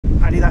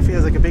Paddy, that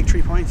feels like a big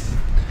 3 points.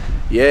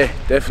 Yeah,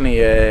 definitely.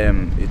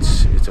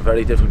 It's a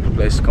very difficult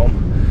place to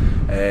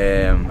come,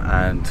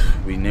 and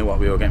we knew what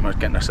we were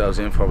getting ourselves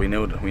in for. We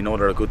know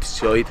they're a good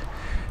side.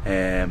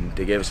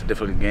 They gave us a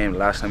difficult game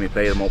last time we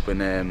played them up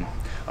in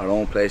our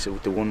own place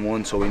with the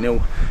 1-1, so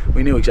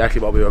we knew exactly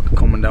what we were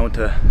coming down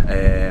to,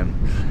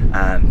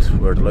 and we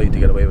were delighted to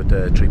get away with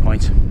the 3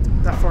 points.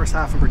 That first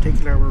half in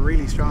particular were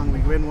really strong. We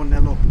win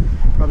 1-0 up,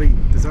 probably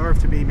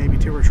deserved to be maybe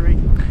 2 or 3.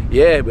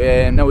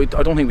 Yeah, no, I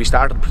don't think we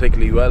started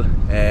particularly well,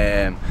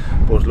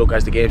 but look,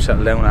 as the game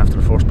settled down after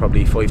the first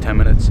probably 5-10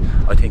 minutes,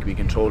 I think we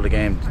controlled the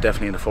game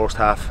definitely in the first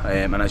half,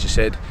 and as you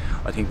said,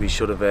 I think we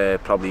should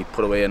have probably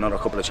put away another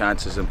couple of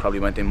chances and probably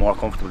went in more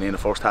comfortably in the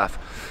first half.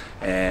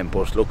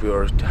 But look, we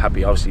were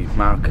happy. Obviously,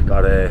 Mark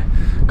got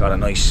a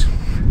nice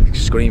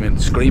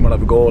screamer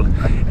of a goal.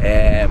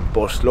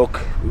 But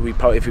look,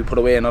 if we put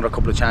away another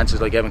couple of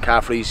chances like Evan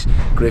Caffrey's,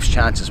 Griff's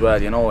chance as well,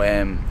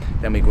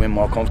 then we go in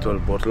more comfortable.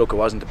 But look, it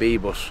wasn't to be.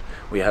 But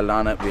we held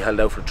on it. We held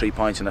out for 3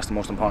 points, and that's the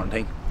most important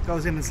thing.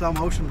 Goes in slow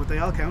motion, but they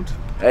all count.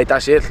 Hey,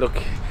 that's it.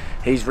 Look,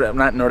 he's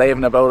ranting or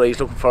raving about it. He's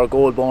looking for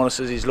goal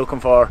bonuses. He's looking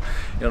for,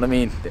 you know what I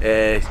mean.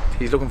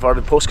 He's looking for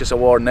the Puskas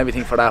Award and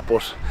everything for that.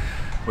 But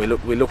we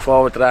look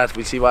forward to that.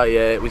 We'll see what he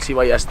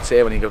has to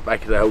say when he gets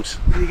back to the house.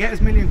 Did he get his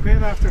 £1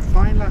 million after the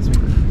fine last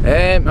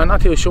week? I'm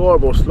not too sure,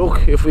 but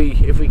look, if we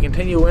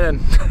continue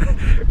winning,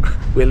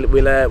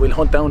 we'll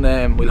hunt down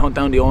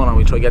the owner and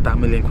we'll try to get that £1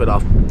 million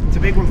off. It's a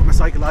big one from a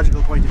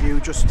psychological point of view,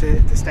 just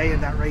to stay in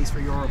that race for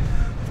Europe.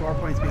 4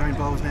 points behind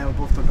Bows now,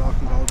 above Dundalk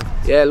and Galway.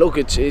 Yeah, look,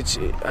 it's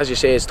as you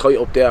say, it's tight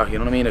up there. You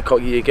know what I mean?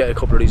 You get a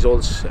couple of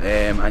results,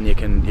 and you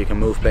can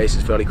move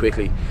places fairly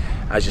quickly.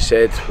 As you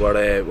said,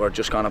 we're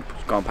just gone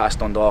past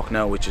Dundalk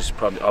now, which is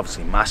probably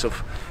obviously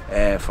massive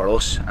for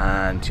us.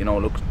 And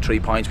look, 3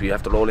 points. We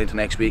have to roll into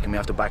next week, and we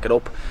have to back it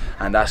up.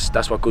 And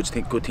that's what good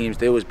teams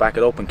do, is back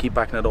it up and keep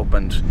backing it up.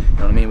 And you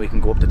know what I mean? We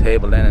can go up the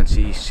table then and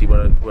see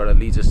where it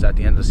leads us at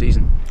the end of the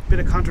season. Bit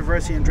of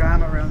controversy and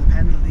drama around the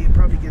penalty. It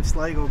probably gives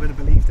Sligo a bit of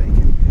belief they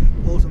can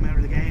pull them out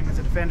of the game. As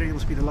a defender, you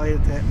must be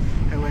delighted to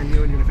how well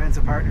you and your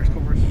defensive partners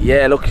covered.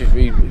 Yeah, look, to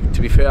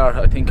be fair,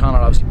 I think Conor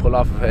obviously pulled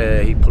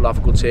off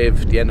a good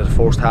save at the end of the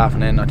first half,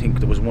 and then I think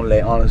there was one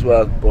late on as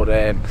well. But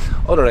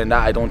other than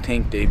that, I don't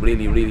think they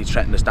really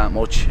threatened us that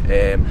much.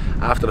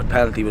 After the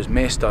penalty was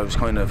missed, I was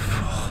kind of,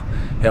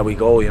 here we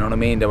go, you know what I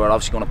mean? They were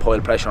obviously going to pile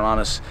pressure on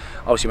us.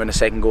 Obviously when the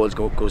second goal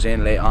goes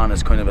in late on,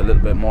 it's kind of a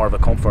little bit more of a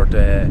comfort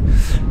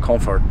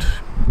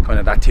kind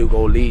of that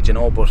 2-goal lead,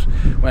 but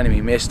when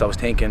we missed, I was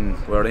thinking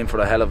we were in for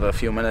a hell of a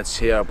few minutes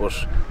here, but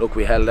look,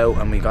 we held out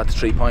and we got the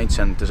 3 points,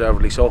 and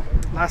deservedly so.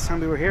 Last time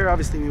we were here,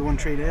 obviously we won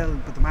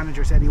 3-0, but the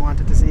manager said he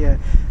wanted to see a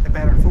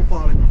better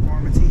footballing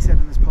performance. He said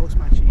in his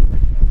post-match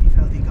he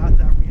felt he got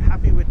that. Were you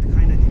happy with the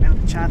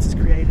amount of chances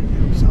created,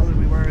 how solid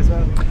we were as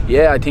well?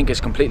 Yeah, I think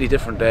it's completely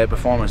different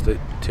performance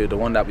to the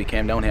one that we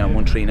came down here and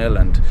won 3-0,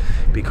 and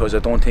because I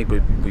don't think we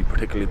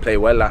particularly played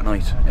well that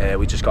night.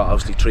 We just got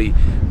obviously 3.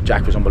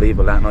 Jack was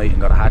unbelievable that night and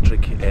got a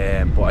hat-trick,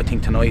 but I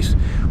think tonight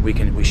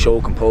we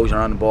showed composure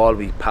on the ball.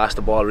 We passed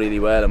the ball really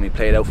well and we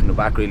played out from the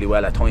back really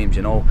well at times.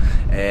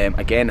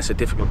 Again, it's a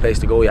difficult place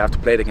to go. You have to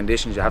play the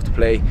conditions, you have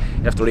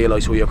to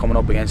realise who you're coming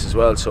up against as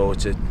well. So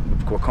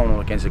we're coming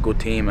up against a good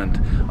team, and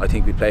I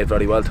think we played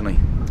very well tonight.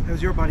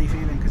 How's your body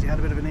feeling? Because you had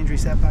a bit of an injury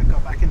setback,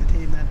 got back in the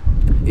team then.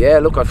 Yeah,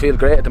 look, I feel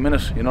great at the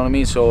minute, you know what I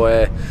mean?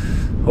 So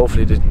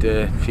hopefully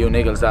the few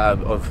niggles that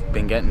I've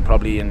been getting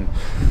probably in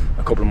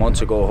a couple of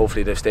months ago,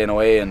 hopefully they've stayed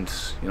away, and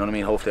you know what I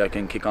mean, hopefully I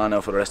can kick on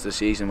now for the rest of the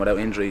season without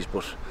injuries.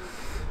 But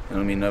you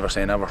know what I mean, never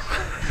say never.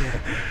 Yeah.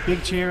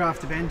 Big cheer off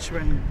the bench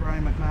when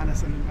Brian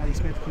McManus and Matty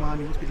Smith come on.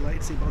 You must be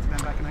delighted to see both of them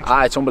back in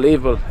action. It's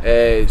unbelievable,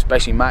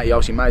 especially Matty.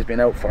 Obviously Matty's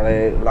been out for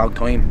a long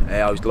time.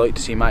 I was delighted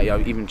to see Matty,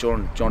 even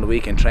during the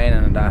weekend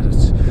training and that.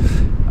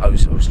 I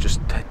was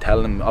just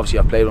telling him, obviously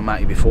I've played with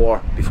Matty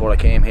before I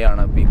came here, and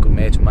I've been good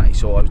mates with Matty,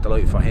 so I was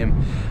delighted for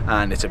him,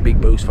 and it's a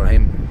big boost for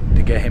him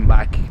to get him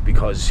back,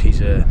 because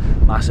he's a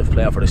massive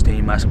player for this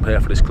team, massive player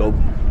for this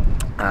club.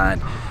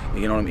 And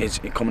you know, it's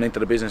coming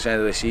into the business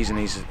end of the season,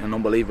 he's an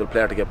unbelievable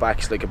player to get back.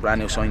 It's like a brand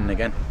new signing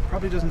again.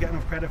 Probably doesn't get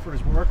enough credit for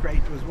his work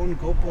rate. There was one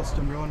gut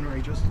busting run where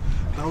he just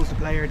blows the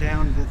player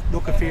down, the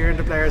look of fear in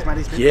the players.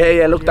 Matty Smith.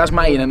 Yeah, look, that's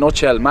Matty in a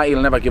nutshell. Matty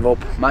will never give up.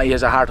 Matty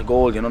has a heart of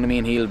gold, you know what I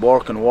mean? He'll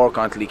work and work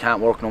until he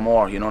can't work no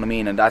more, you know what I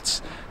mean? And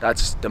that's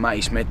the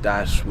Matty Smith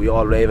that we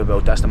all rave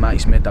about. That's the Matty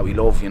Smith that we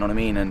love, you know what I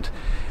mean? And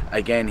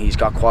again, he's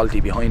got quality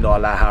behind all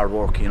that hard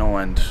work,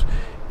 and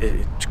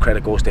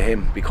credit goes to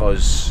him,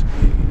 because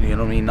you know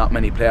what I mean, not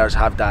many players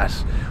have that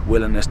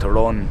willingness to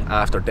run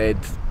after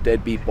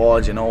deadbeat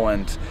balls,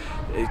 and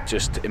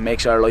it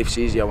makes our lives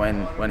easier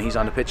when he's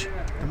on the pitch.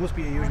 There must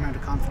be a huge amount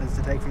of confidence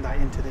to take from that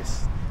into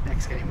this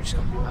next game, which is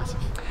going to be massive.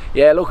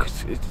 Yeah, look,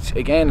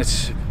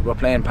 we're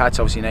playing Pats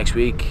obviously next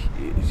week.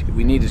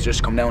 We need to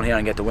just come down here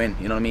and get the win,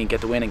 you know what I mean? Get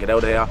the win and get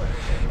out of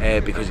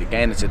here, because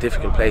again, it's a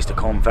difficult place to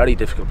come, very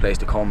difficult place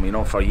to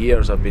come. For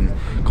years I've been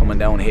coming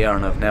down here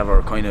and I've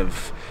never kind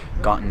of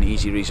gotten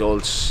easy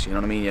results. You know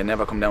what I mean? You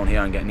never come down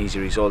here and get an easy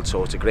result,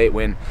 so it's a great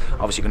win.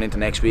 Obviously going into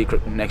next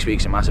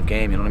week's a massive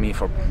game, you know what I mean,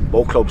 for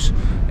both clubs.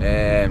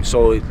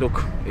 So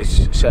look,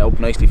 it's set up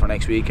nicely for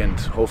next week, and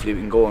hopefully we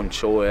can go and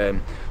show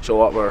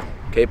what we're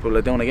capable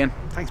of doing again.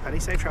 Thanks Paddy,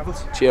 safe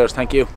travels. Cheers, thank you.